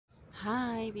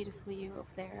Hi, beautiful you up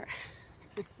there.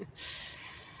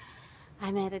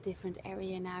 I'm at a different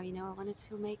area now, I wanted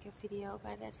to make a video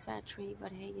by that sad tree,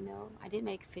 but hey, I did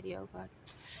make a video, but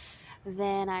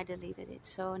then I deleted it.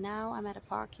 So now I'm at a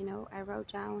park, I wrote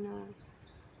down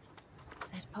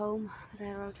that poem that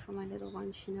I wrote for my little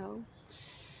ones,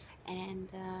 and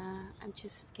I'm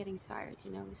just getting tired,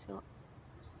 so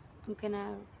I'm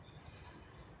gonna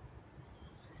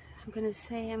I'm gonna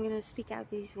speak out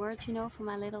these words, for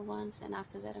my little ones, and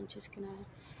after that I'm just gonna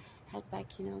head back,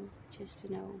 just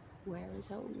to know where is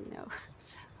home.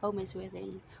 Home is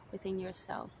within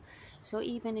yourself. So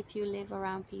even if you live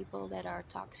around people that are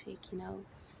toxic,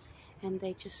 and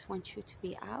they just want you to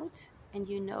be out, and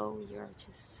you're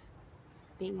just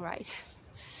being right.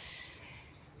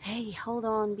 Hey, hold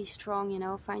on, be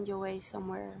strong, find your way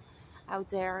somewhere out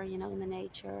there, in the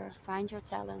nature. Find your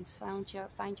talents, find your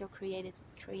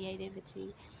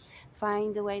creativity,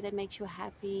 find the way that makes you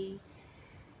happy.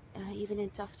 Even in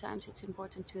tough times, it's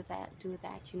important to do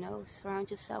that. Surround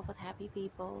yourself with happy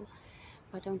people,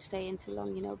 but don't stay in too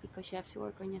long, because you have to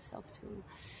work on yourself too.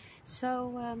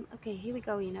 So okay, here we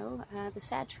go. The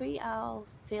sad tree I'll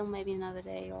film maybe another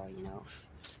day, or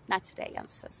not today. I'm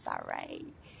so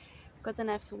sorry, because then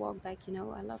I have to walk back.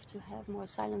 I love to have more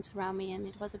silence around me, and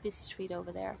it was a busy street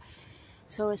over there.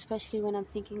 So especially when I'm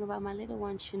thinking about my little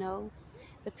ones,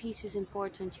 the peace is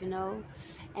important,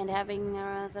 and having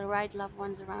the right loved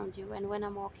ones around you. And when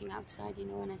I'm walking outside,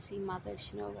 when I see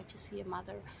mothers, I just see a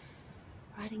mother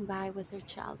riding by with her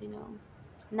child,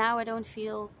 Now I don't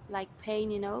feel like pain,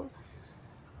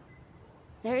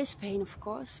 There is pain, of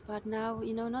course, but now,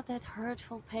 not that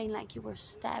hurtful pain like you were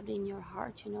stabbed in your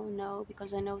heart, No,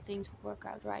 because I know things will work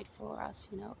out right for us,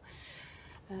 But,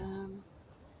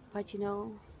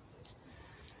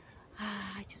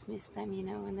 I just miss them,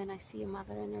 and then I see a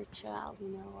mother and her child,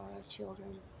 or her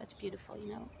children. That's beautiful,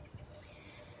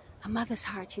 A mother's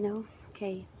heart,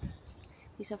 Okay,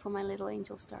 these are for my little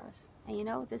angel stars.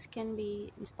 And, this can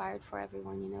be inspired for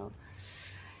everyone,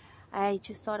 I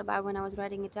just thought about when I was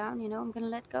writing it down, I'm going to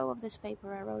let go of this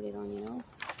paper I wrote it on,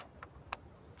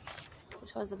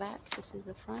 This was the back, this is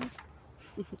the front.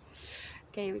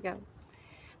 Okay, here we go.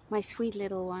 My sweet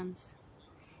little ones,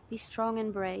 be strong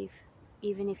and brave,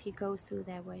 even if you go through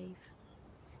that wave,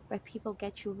 where people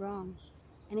get you wrong,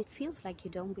 and it feels like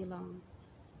you don't belong.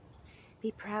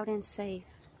 Be proud and safe,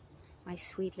 my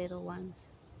sweet little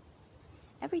ones.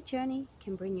 Every journey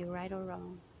can bring you right or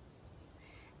wrong.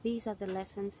 These are the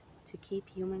lessons to keep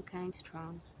humankind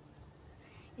strong,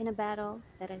 in a battle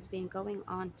that has been going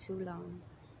on too long.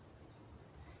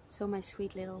 So my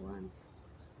sweet little ones,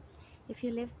 if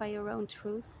you live by your own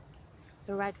truth,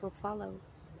 the right will follow,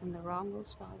 and the wrong will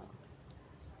swallow.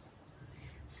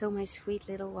 So my sweet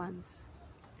little ones,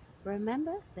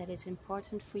 remember that it's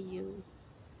important for you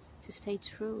to stay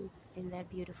true in that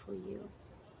beautiful you.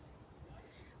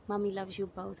 Mommy loves you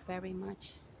both very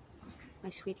much, my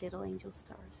sweet little angel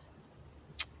stars.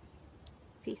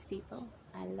 Peace, people.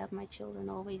 I love my children,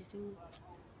 always do.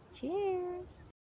 Cheers.